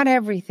 Now, not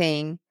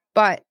everything,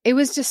 but it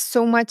was just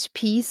so much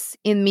peace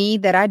in me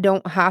that I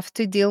don't have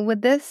to deal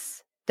with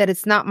this, that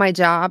it's not my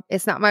job.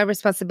 It's not my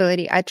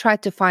responsibility. I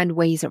tried to find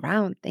ways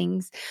around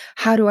things.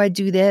 How do I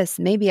do this?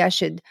 Maybe I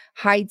should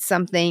hide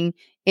something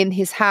in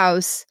his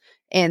house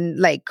and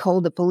like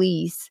call the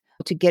police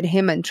to get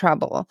him in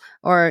trouble.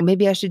 Or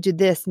maybe I should do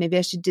this. Maybe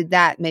I should do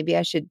that. Maybe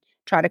I should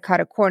try to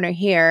cut a corner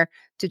here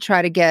to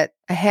try to get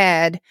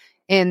ahead.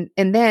 And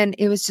then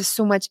it was just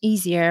so much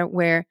easier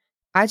where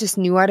I just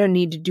knew I don't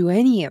need to do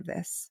any of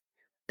this.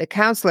 The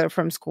counselor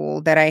from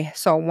school that I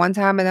saw one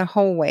time in the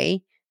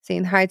hallway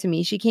saying hi to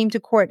me, she came to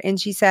court and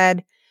she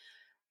said,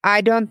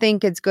 I don't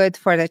think it's good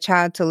for the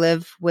child to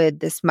live with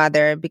this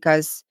mother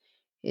because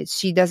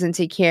she doesn't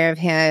take care of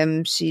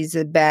him. She's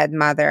a bad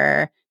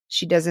mother.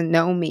 She doesn't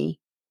know me,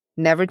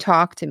 never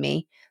talked to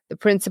me. The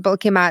principal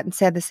came out and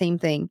said the same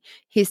thing.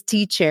 His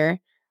teacher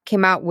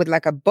came out with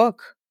like a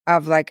book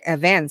of like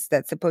events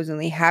that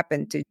supposedly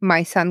happened to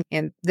my son.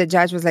 And the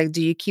judge was like,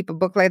 do you keep a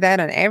book like that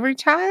on every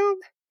child?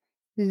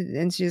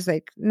 And she was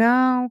like,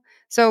 no.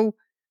 So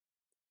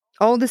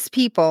all these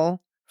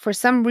people, for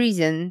some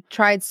reason,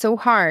 tried so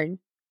hard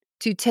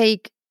to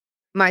take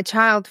my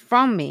child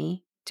from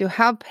me to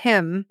help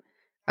him,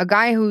 a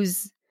guy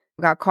who's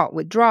got caught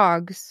with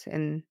drugs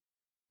and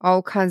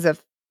all kinds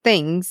of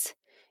things.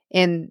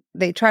 And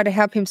they tried to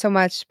help him so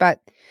much, but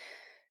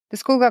the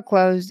school got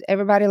closed.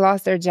 Everybody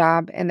lost their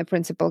job, and the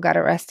principal got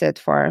arrested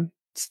for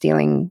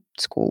stealing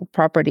school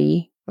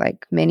property,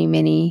 like many,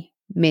 many,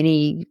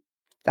 many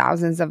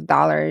thousands of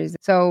dollars.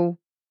 So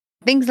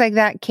things like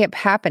that kept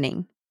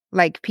happening.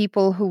 Like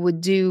people who would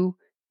do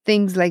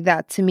things like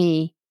that to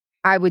me,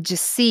 I would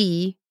just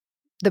see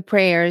the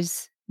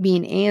prayers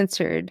being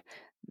answered.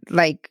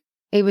 Like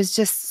it was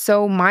just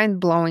so mind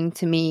blowing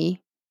to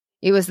me.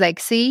 It was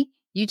like, see,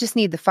 you just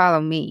need to follow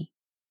me.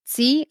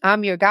 See,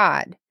 I'm your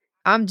God.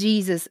 I'm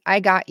Jesus. I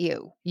got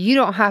you. You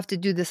don't have to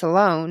do this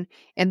alone.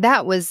 And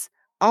that was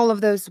all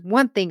of those,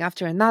 one thing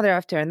after another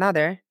after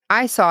another.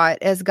 I saw it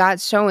as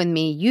God showing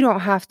me, you don't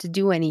have to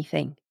do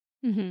anything.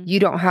 Mm-hmm. You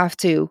don't have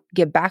to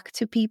get back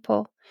to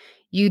people.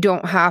 You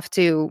don't have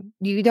to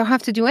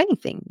do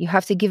anything. You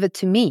have to give it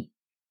to me.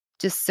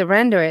 Just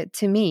surrender it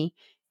to me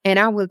and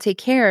I will take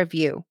care of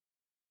you.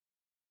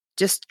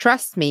 Just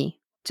trust me.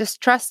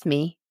 Just trust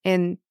me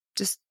and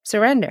just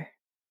surrender.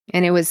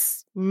 And it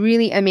was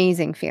really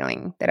amazing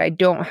feeling that I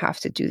don't have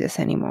to do this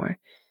anymore.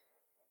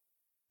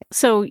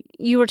 So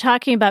you were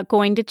talking about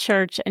going to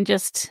church and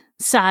just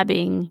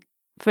sobbing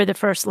for the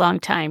first long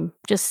time,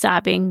 just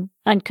sobbing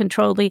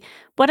uncontrollably.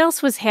 What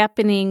else was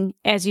happening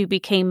as you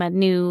became a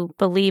new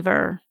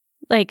believer?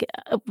 Like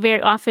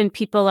very often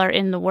people are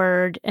in the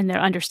Word and they're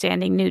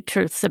understanding new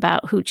truths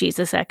about who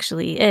Jesus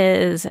actually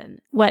is. And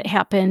what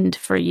happened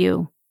for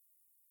you?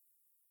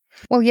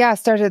 Well, yeah, I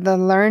started to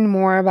learn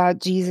more about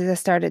Jesus. I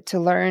started to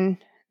learn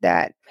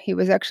that he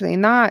was actually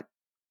not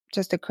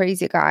just a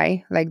crazy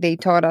guy. Like they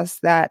taught us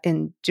that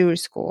in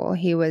Jewish school.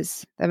 He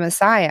was the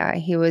Messiah.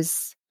 He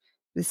was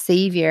the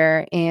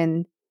Savior.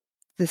 And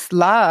this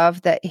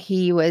love that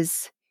he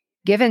was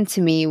given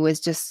to me was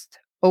just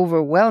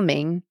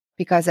overwhelming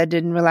because I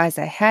didn't realize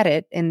I had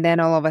it. And then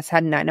all of a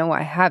sudden, I know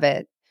I have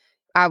it.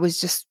 I was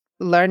just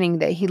learning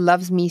that he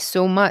loves me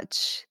so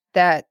much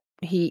that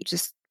he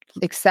just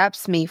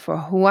accepts me for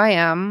who I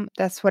am.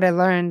 That's what I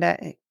learned,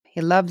 that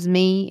he loves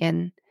me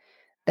and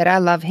that I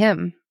love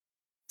him.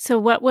 So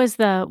what was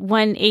the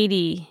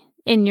 180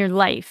 in your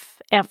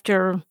life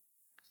after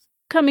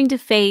coming to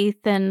faith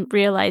and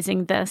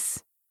realizing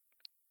this?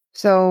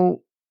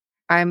 So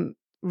I'm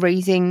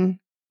raising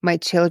my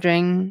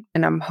children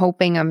and I'm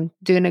hoping I'm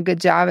doing a good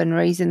job in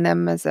raising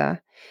them as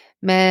a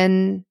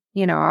man,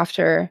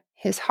 after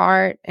his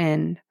heart.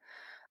 And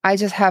I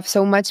just have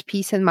so much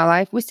peace in my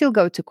life. We still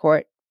go to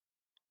court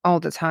all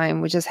the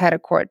time. We just had a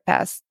court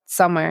past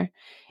summer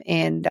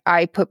and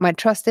I put my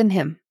trust in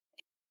him.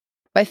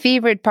 My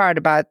favorite part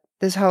about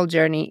this whole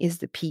journey is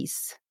the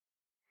peace.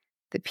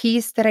 The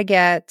peace that I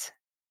get,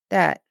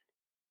 that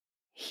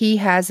he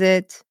has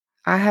it.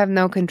 I have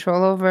no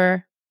control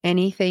over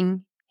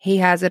anything. He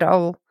has it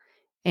all.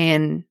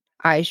 And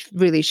I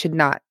really should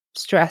not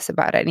stress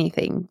about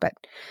anything. But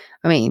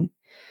I mean,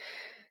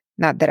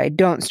 not that I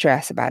don't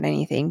stress about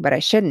anything, but I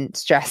shouldn't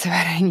stress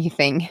about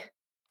anything.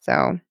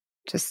 So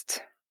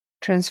just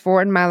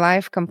transformed my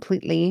life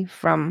completely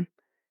from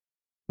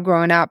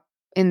growing up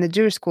in the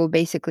Jewish school,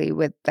 basically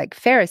with like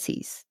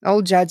Pharisees,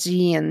 all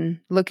judgy and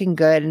looking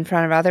good in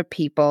front of other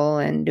people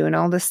and doing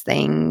all these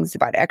things,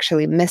 but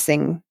actually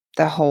missing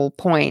the whole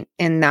point.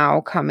 And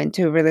now coming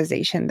to a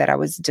realization that I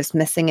was just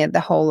missing it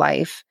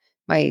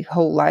my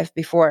whole life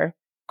before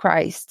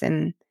Christ,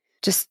 and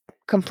just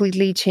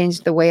completely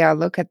changed the way I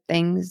look at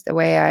things, the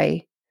way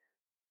I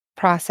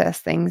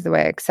process things, the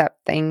way I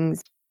accept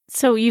things.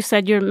 So you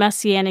said you're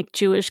Messianic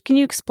Jewish. Can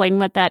you explain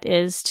what that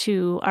is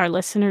to our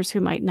listeners who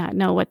might not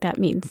know what that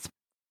means?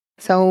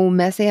 So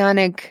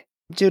Messianic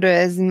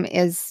Judaism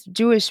is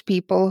Jewish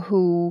people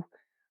who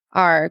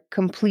are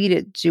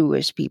completed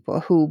Jewish people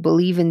who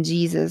believe in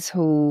Jesus,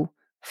 who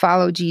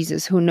follow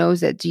Jesus, who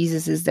knows that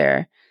Jesus is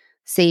their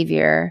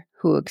savior,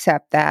 who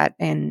accept that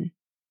and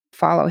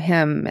follow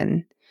him.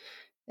 And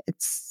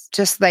it's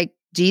just like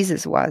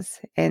Jesus was.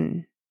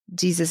 And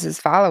Jesus's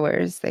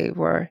followers, they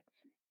were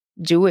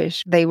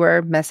Jewish. They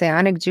were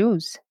Messianic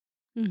Jews.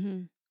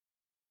 Mm-hmm.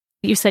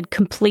 You said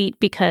complete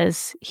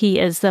because he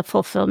is the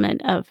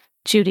fulfillment of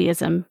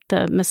Judaism,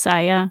 the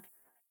Messiah.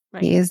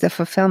 Right. He is the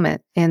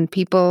fulfillment. And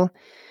people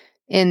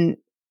in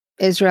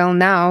Israel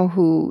now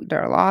who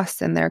they're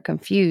lost and they're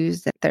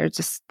confused, they're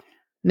just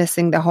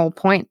missing the whole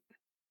point.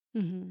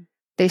 Mm-hmm.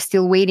 They're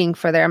still waiting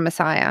for their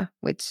Messiah,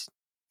 which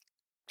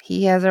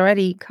he has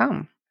already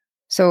come.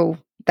 So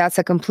that's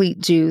a complete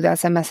Jew.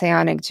 That's a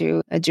Messianic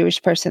Jew, a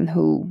Jewish person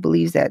who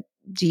believes that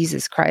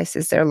Jesus Christ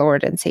is their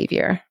Lord and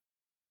Savior.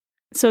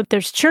 So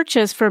there's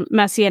churches for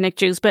Messianic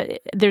Jews,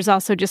 but there's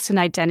also just an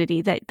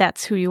identity that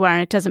that's who you are.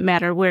 And it doesn't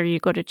matter where you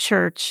go to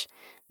church.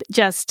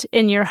 Just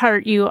in your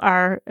heart, you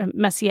are a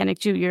Messianic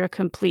Jew. You're a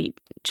complete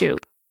Jew.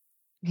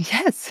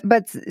 Yes.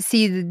 But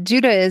see, the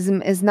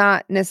Judaism is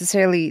not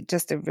necessarily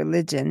just a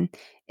religion.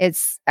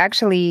 It's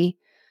actually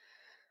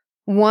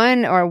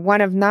one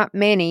of not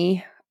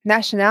many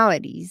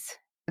nationalities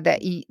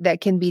that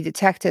can be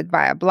detected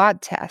by a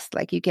blood test.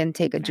 Like you can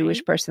take a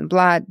Jewish person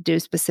blood, do a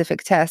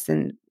specific test,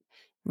 and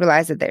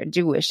realize that they're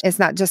Jewish. It's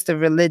not just a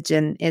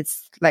religion,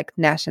 it's like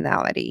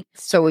nationality.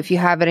 So if you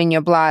have it in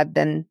your blood,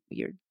 then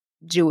you're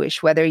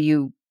Jewish, whether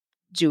you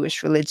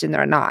Jewish religion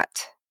or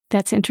not.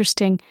 That's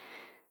interesting.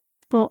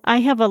 Well,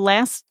 I have a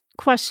last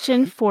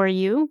question for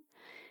you.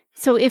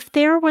 So if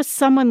there was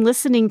someone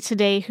listening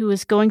today who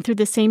was going through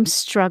the same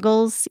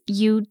struggles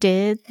you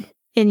did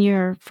in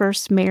your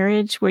first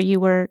marriage where you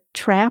were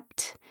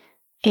trapped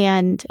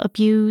and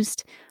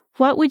abused,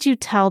 what would you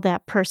tell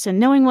that person,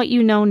 knowing what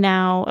you know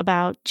now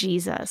about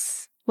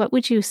Jesus? What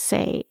would you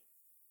say?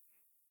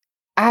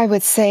 I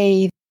would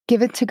say,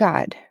 give it to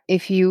God.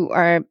 If you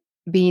are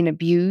being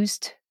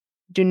abused,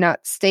 do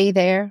not stay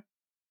there.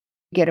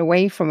 Get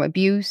away from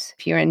abuse.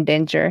 If you're in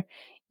danger,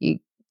 you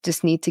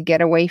just need to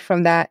get away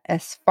from that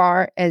as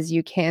far as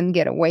you can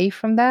get away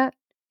from that.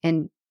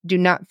 And do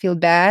not feel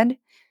bad.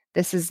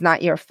 This is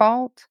not your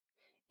fault.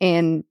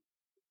 And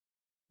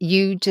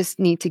you just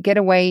need to get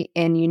away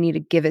and you need to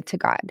give it to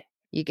God.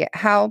 You get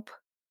help.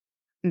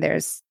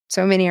 There's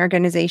so many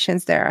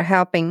organizations that are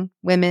helping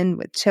women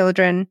with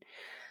children.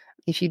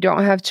 If you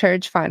don't have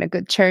church, find a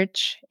good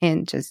church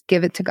and just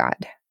give it to God.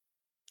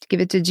 Give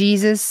it to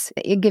Jesus.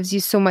 It gives you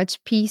so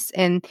much peace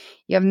and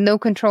you have no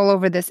control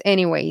over this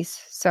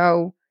anyways.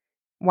 So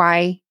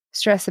why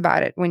stress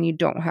about it when you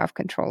don't have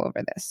control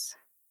over this?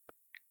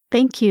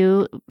 Thank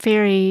you.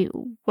 Very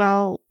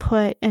well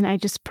put. And I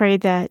just pray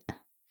that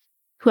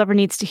whoever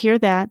needs to hear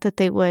that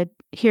they would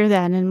hear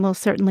that. And we'll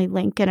certainly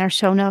link in our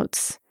show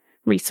notes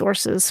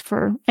resources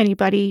for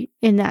anybody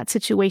in that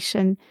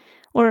situation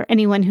or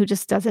anyone who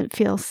just doesn't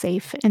feel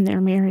safe in their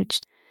marriage.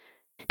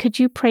 Could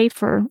you pray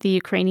for the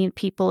Ukrainian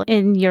people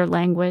in your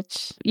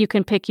language? You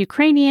can pick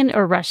Ukrainian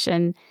or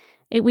Russian.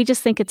 We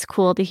just think it's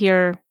cool to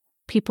hear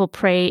people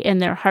pray in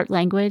their heart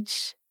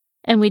language.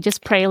 And we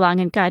just pray along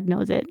and God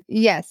knows it.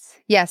 Yes.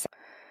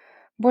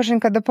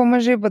 Боженька,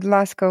 допоможи, будь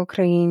ласка,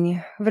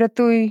 Україні.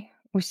 Врятуй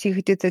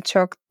усіх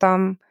діточок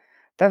там.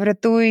 Та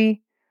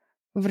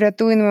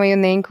врятуй мою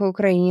неньку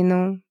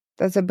Україну.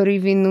 Та забери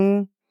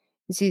війну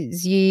з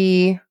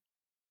її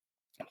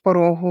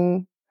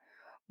порогу.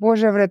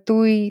 Боже,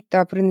 врятуй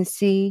та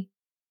принеси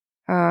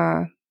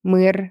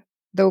мир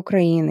до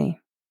України.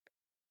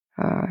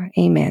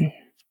 Amen.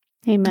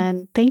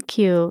 Amen. Thank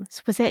you.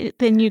 Was that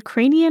in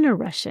Ukrainian or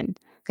Russian?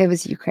 It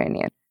was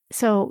Ukrainian.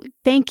 So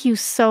thank you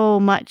so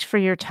much for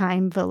your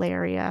time,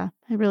 Valeria.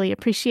 I really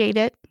appreciate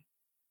it.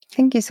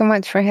 Thank you so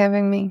much for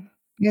having me.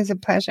 It was a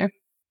pleasure.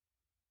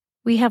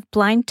 We have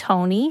Blind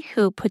Tony,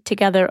 who put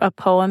together a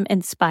poem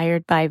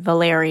inspired by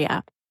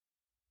Valeria.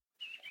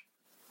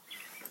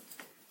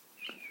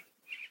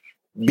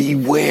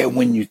 Beware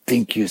when you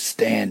think you're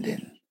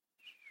standing,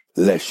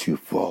 lest you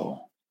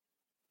fall.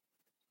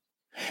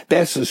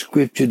 That's a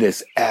scripture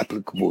that's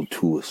applicable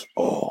to us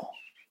all.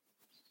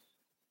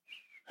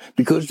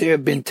 Because there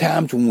have been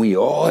times when we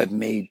all have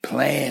made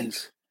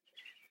plans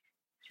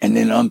and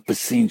then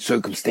unforeseen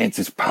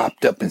circumstances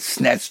popped up and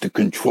snatched the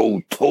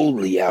control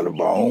totally out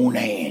of our own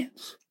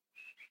hands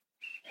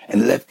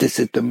and left us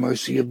at the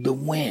mercy of the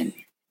wind.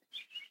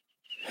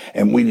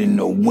 And we didn't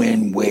know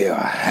when, where,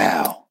 or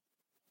how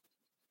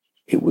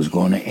it was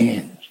going to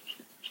end.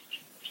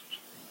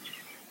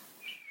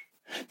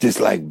 Just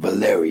like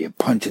Valeria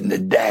punching the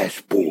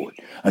dashboard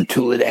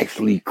until it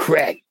actually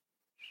cracked.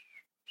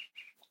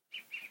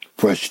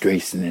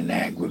 Frustration and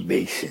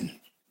aggravation.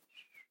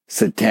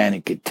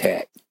 Satanic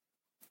attack.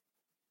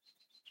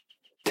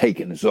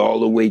 Taking us all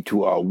the way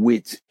to our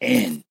wits'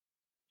 end.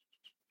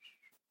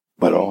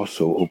 But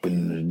also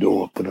opening the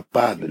door for the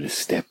Father to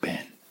step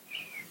in.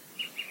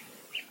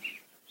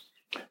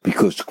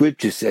 Because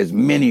scripture says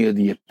many are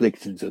the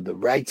afflictions of the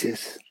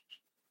righteous,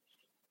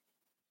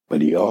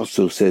 but he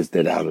also says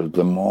that out of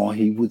them all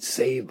he would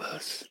save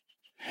us.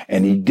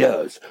 And he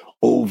does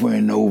over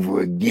and over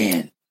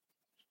again.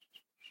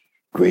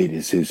 Great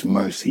is his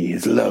mercy.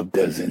 His love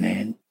doesn't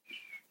end.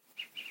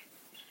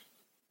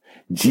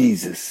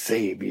 Jesus,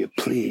 Savior,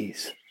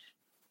 please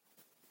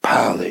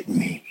pilot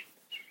me.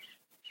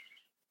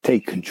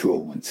 Take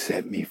control and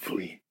set me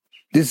free.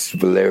 This is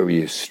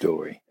Valeria's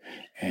story.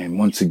 And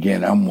once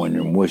again, I'm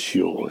wondering what's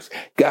yours.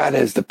 God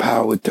has the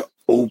power to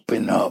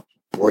open up,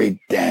 break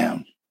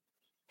down,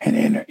 and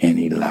enter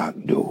any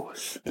locked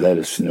doors. Let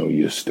us know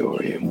your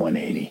story at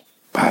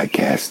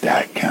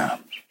 180podcast.com.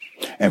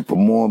 And for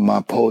more of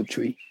my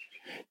poetry,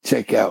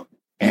 check out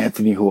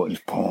Anthony Horton's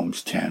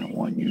Poems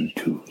channel on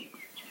YouTube.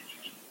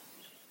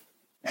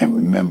 And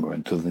remember,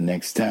 until the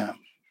next time,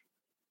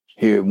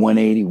 here at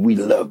 180, we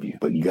love you,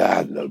 but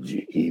God loves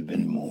you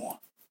even more.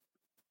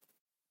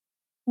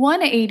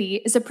 180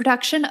 is a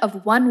production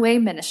of One Way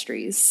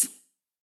Ministries.